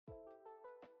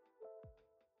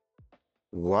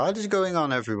What is going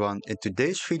on, everyone? In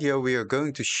today's video we are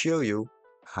going to show you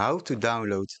how to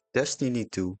download Destiny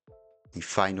 2, the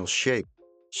final shape.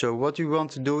 So what you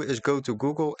want to do is go to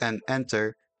Google and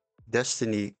enter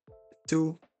Destiny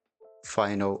 2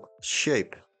 final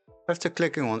shape. After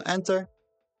clicking on enter,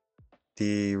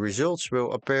 the results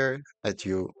will appear at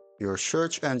your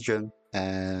search engine,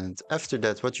 and after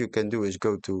that what you can do is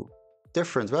go to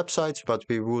different websites, but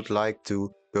we would like to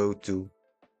go to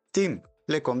Steam.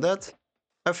 Click on that.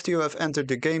 After you have entered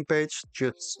the game page,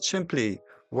 just simply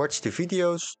watch the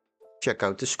videos, check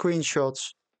out the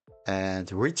screenshots,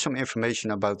 and read some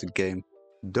information about the game.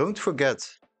 Don't forget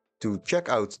to check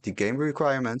out the game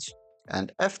requirements,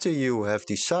 and after you have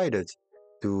decided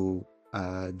to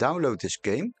download this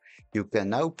game, you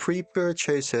can now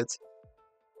pre-purchase it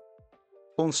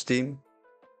on Steam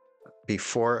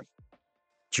before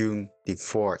June the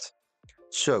 4th.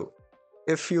 So,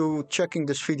 if you checking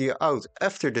this video out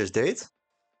after this date,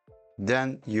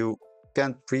 then you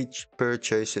can't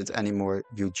purchase it anymore.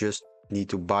 You just need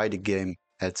to buy the game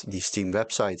at the Steam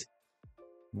website.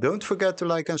 Don't forget to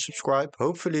like and subscribe.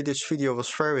 Hopefully this video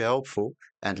was very helpful,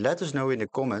 and let us know in the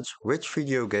comments which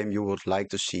video game you would like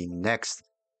to see next.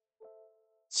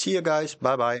 See you guys,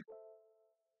 bye bye.